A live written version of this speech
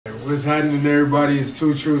What's happening, everybody? It's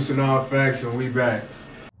Two Truths and All Facts, and we back.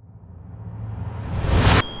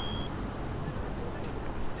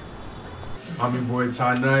 I'm your boy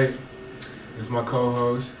Ty Knight. This is my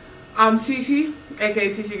co-host. I'm Cece, aka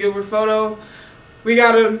Cece Gilbert Photo. We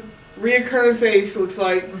got a reoccurring face, looks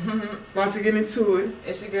like. About to get into it.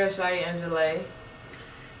 It's your girl Shai Angela.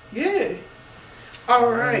 Yeah.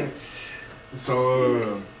 Alright.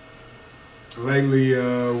 So, lately,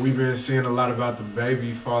 we've been seeing a lot about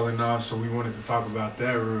DaBaby falling off, so we wanted to talk about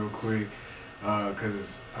that real quick.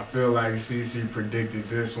 Because I feel like CC predicted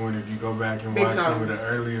this one if you go back and watch some of the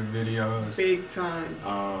earlier videos. Big time.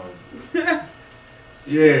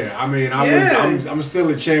 Yeah, I mean, I'm still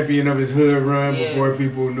a champion of his hood run before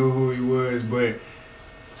people knew who he was, but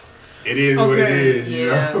it is what it is, you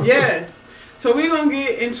know? Yeah. So we're going to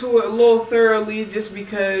get into it a little thoroughly just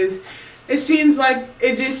because it seems like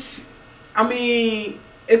it's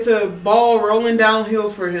a ball rolling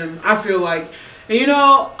downhill for him, I feel like. And, you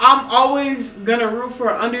know, I'm always going to root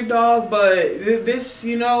for an underdog, but this,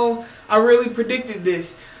 you know, I really predicted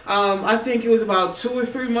this. I think it was about 2 or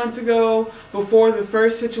 3 months ago before the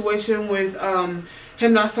first situation with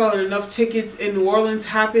him not selling enough tickets in New Orleans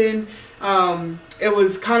happened. It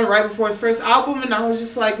was kind of right before his first album, and I was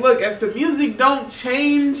just like, look, if the music don't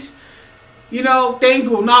change, you know, things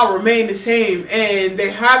will not remain the same. And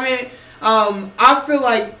they haven't. I feel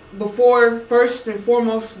like first and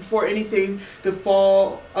foremost, before anything, the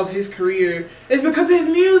fall of his career is because of his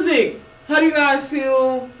music. How do you guys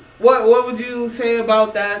feel? What would you say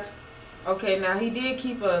about that? Okay, now he did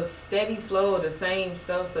keep a steady flow of the same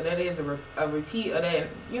stuff, so that is a repeat of that.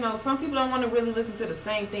 You know, some people don't want to really listen to the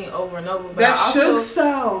same thing over and over. But that Suge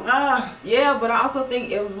style. Yeah, but I also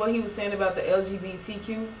think it was what he was saying about the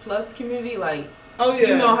LGBTQ plus community. Like, oh yeah,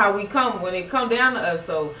 you know how we come when it come down to us.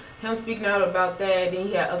 So him speaking out about that, then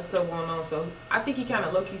he had other stuff going on. So I think he kind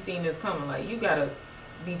of low-key seen this coming. Like, you gotta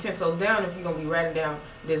be 10 toes down if you're gonna be riding down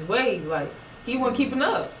this wave. Like, he wasn't keeping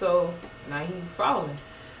up, so now he falling.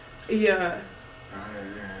 Yeah.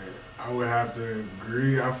 I would have to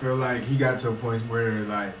agree. I feel like he got to a point where,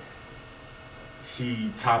 like,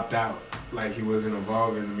 he topped out. Like, he wasn't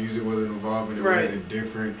evolving. The music wasn't evolving. It wasn't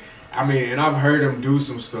different. I mean, and I've heard him do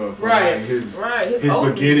some stuff. Right. Like his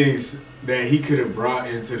beginnings that he could have brought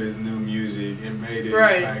into this new music and made it,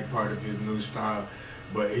 like, part of his new style.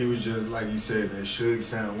 But he was just, like you said, that Suge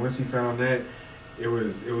sound. Once he found that, it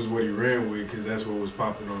was what he ran with, because that's what was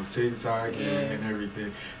popping on TikTok and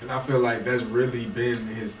everything. And I feel like that's really been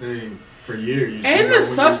his thing for years. And the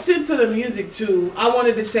substance of the music too. I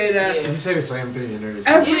wanted to say that. Yeah. He said the same thing in there.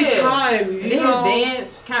 Every time. You know, his dance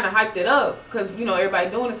kind of hyped it up, because, you know,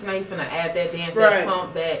 everybody doing it, so now he's finna add that dance, that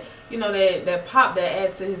pump, that, you know, that pop that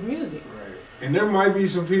adds to his music. Right. And there might be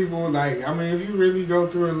some people, like, I mean, if you really go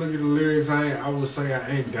through and look at the lyrics, I would say I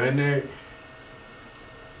ain't done that.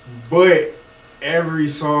 But every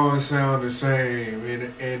song sound the same,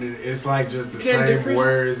 and it's like just the same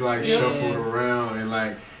words, like shuffled around, and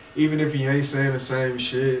like even if he ain't saying the same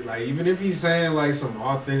shit, like even if he's saying like some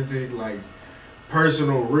authentic, like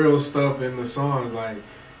personal, real stuff in the songs, like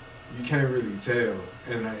you can't really tell,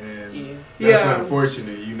 and that's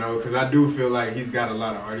unfortunate, you know, because I do feel like he's got a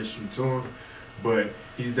lot of artistry to him, but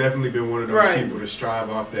he's definitely been one of those people to strive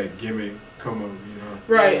off that gimmick come up, you know.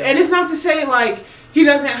 Right, and it's not to say like he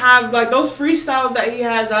doesn't have like those freestyles that he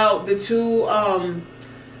has out. The two,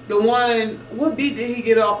 the one, what beat did he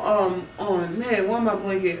get on? Man, why am I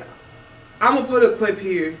blanking? I'm gonna put a clip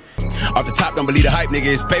here. Off the top, don't believe the hype,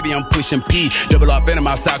 niggas. Baby, I'm pushing P. Double off venom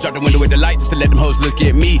outside, drop the window with the light just to let them hoes look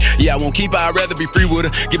at me. Yeah, I won't keep her, I'd rather be free with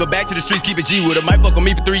her. Give her back to the streets, keep it G with her. Might fuck on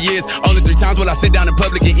me for 3 years. Only 3 times will I sit down in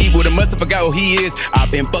public and eat with her. Must have forgot who he is. I've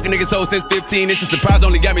been fucking niggas hoes since 15. It's a surprise,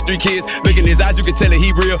 only got me 3 kids. Look in his eyes, you can tell that he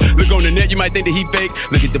real. Look on the net, you might think that he fake.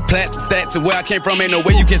 Look at the plastic stats and where I came from. Ain't no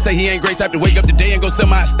way you can say he ain't great. Type to wake up today and go sell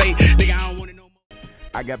my estate. Nigga, I don't want it no more.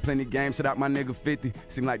 I got plenty of game, shut out my nigga 50.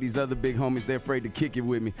 Seem like these other big homies, they're afraid to kick it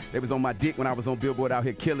with me. They was on my dick when I was on Billboard out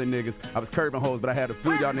here killing niggas. I was curving hoes, but I had a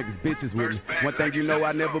few y'all niggas bitches with me. One thing you know,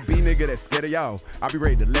 I never be nigga that's scared of y'all. I be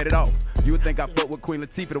ready to let it off. You would think I fuck with Queen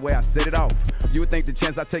Latifah the way I set it off. You would think the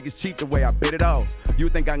chance I take is cheap the way I bet it off. You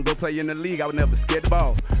would think I can go play in the league, I would never skate the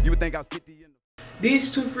ball. You would think I was 50 in the...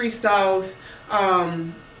 These two freestyles,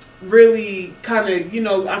 really kind of, you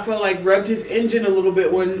know, I felt like revved his engine a little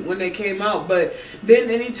bit when they came out. But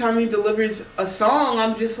then anytime he delivers a song,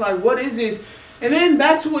 I'm just like, what is this? And then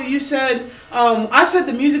back to what you said, I said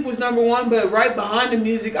the music was #1, but right behind the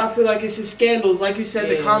music, I feel like it's his scandals. Like you said,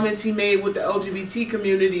 the comments he made with the LGBT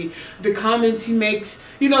community, the comments he makes,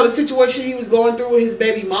 you know, the situation he was going through with his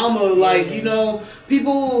baby mama. Like, you know,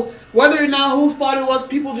 people, whether or not whose fault it was,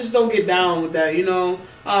 people just don't get down with that, you know.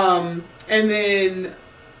 And then,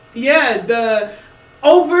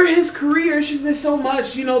 over his career, it's just been so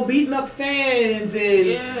much, beating up fans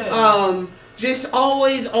and just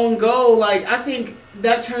always on go. Like, I think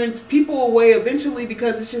that turns people away eventually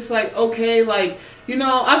because it's just like, okay, like,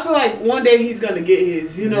 I feel like one day he's going to get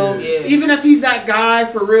his, even if he's that guy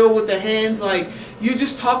for real with the hands, like, you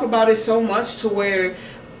just talk about it so much to where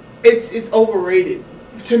it's overrated.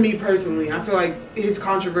 To me personally, I feel like his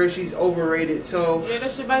controversy is overrated. So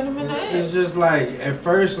that should bite him in the ass. It's just like, at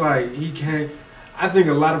first, like, he can't. I think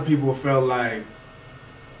a lot of people felt like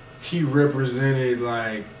he represented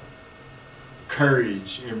like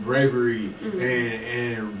courage and bravery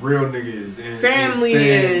and real niggas and family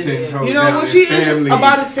and stand 10 toes down, which he is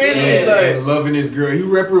about his family, and loving his girl.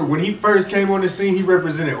 When he first came on the scene, he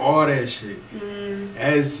represented all that shit.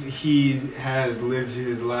 As he has lived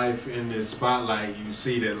his life in this spotlight, you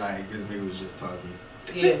see that like this nigga was just talking.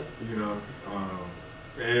 Yeah.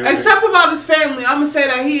 Except about his family, I'm gonna say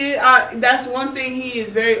that that's one thing he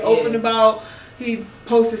is very open about. He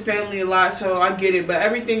posts his family a lot, so I get it. But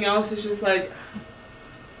everything else is just like,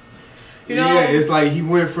 Yeah, it's like he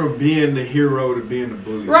went from being the hero to being the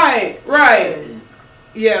bully. Right.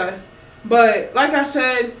 Yeah, but like I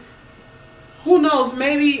said, who knows?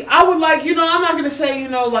 Maybe I would like, I'm not going to say,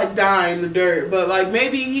 like die in the dirt, but like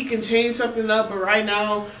maybe he can change something up. But right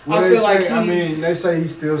now, I feel like they say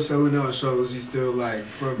he's still selling out shows. He's still like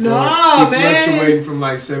fluctuating from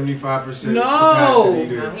like 75% capacity. No, he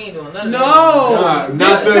ain't doing none of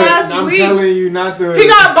that. I'm telling you, not the. He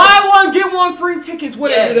got buy one, get one free tickets. Where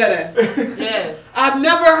they do that at? Yes. I've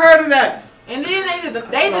never heard of that. And then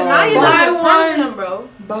they deny you that in front of him, bro.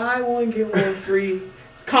 Buy one, get one free.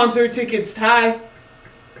 Concert tickets, Ty.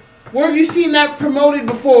 Where have you seen that promoted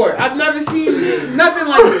before? I've never seen nothing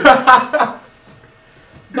like this.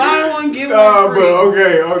 Buy one, get one free. But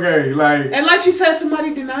okay, like. And like she said,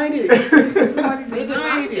 somebody denied it. They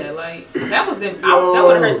denied it. Like that was that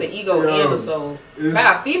would have hurt the ego and the soul.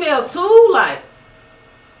 By a female too, like.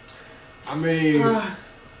 I mean,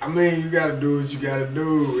 you gotta do what you gotta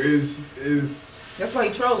do. Is. That's why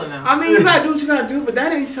he trolling now. I mean, you gotta do what you gotta do, but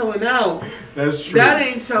that ain't selling out. That's true. That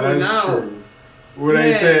ain't selling out. True. What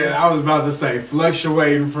they said, I was about to say,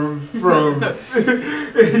 fluctuating from that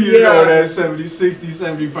 70, 60,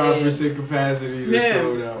 75% capacity to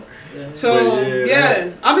sold out. Yeah. So,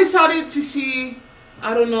 I'm excited to see.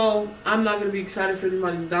 I don't know. I'm not going to be excited for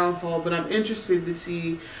anybody's downfall, but I'm interested to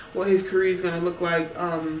see what his career is going to look like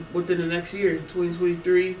within the next year,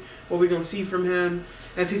 2023. What we're going to see from him.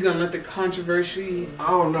 If he's going to let the controversy I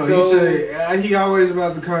don't know. go. He said he always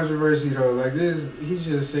about the controversy, though. Like this, he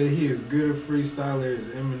just said he is good a freestyler as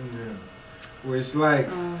Eminem. Which, like,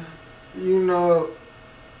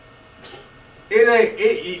 it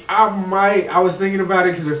ain't. I was thinking about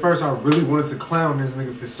it because at first I really wanted to clown this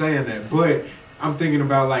nigga for saying that. But I'm thinking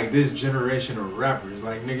about, like, this generation of rappers.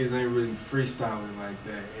 Like, niggas ain't really freestyling like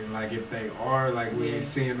that. And, like, if they are, like, we ain't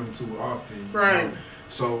seeing them too often. Right.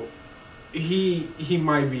 So he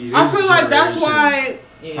might be. I feel like that's why.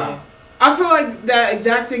 Top. I feel like that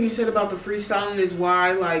exact thing you said about the freestyling is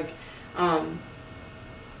why, like,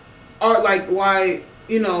 why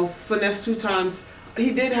Finesse 2 Times,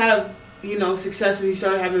 he did have success and he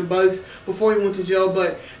started having buzz before he went to jail,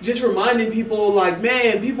 but just reminding people, like,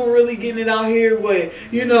 man, people really getting it out here with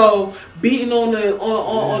beating on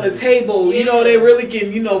the table. They really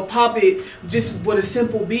can pop it just with a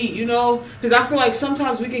simple beat. Because I feel like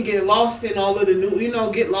sometimes we can get lost in all of the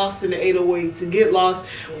new get lost in the 808s and get lost.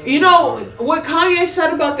 What Kanye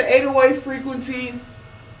said about the 808 frequency,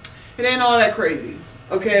 it ain't all that crazy.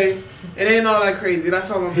 Okay, it ain't all that crazy.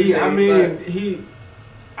 That's all I'm saying.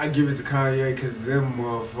 I give it to Kanye because them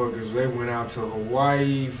motherfuckers, they went out to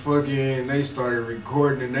Hawaii, they started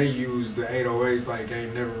recording and they used the 808s like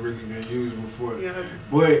ain't never really been used before. Yeah.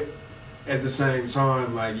 But at the same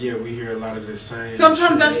time, like, we hear a lot of the same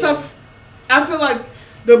sometimes shit. That stuff, I feel like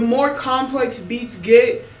the more complex beats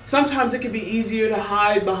get, sometimes it can be easier to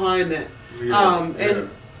hide behind that. And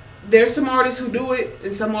there's some artists who do it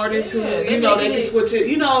and some artists who, they can switch it,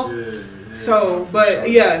 So, but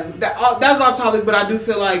that was off topic. But I do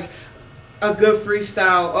feel like a good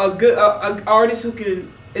freestyle, a artist who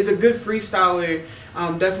is a good freestyler,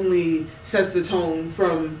 definitely sets the tone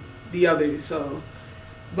from the others. So,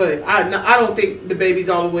 but I don't think DaBaby's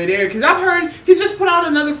all the way there because I've heard he just put out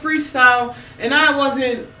another freestyle, and I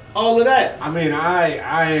wasn't all of that. I mean,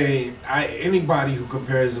 I anybody who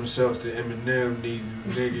compares themselves to Eminem,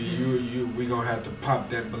 we gonna have to pop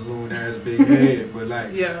that balloon ass big head. But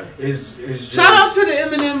like, yeah, it's just, shout out to the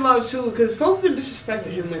Eminem love too, because folks been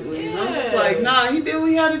disrespecting him lately. Yeah. I'm just like, nah, he did what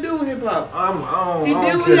he had to do with hip hop. He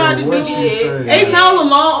did what he had to do. 8 Mile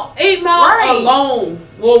alone, 8 Mile alone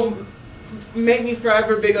will make me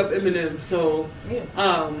forever big up Eminem. So,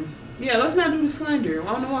 yeah, let's not do the slander.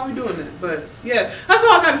 I don't know why we're doing that, but yeah, that's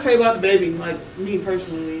all I got to say about DaBaby. Like me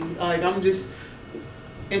personally, like I'm just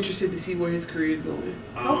interested to see where his career is going.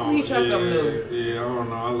 Hopefully he tries something new. Yeah, I don't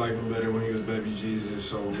know. I like him better when he was Baby Jesus.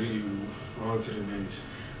 So we on to the next.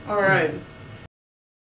 All right.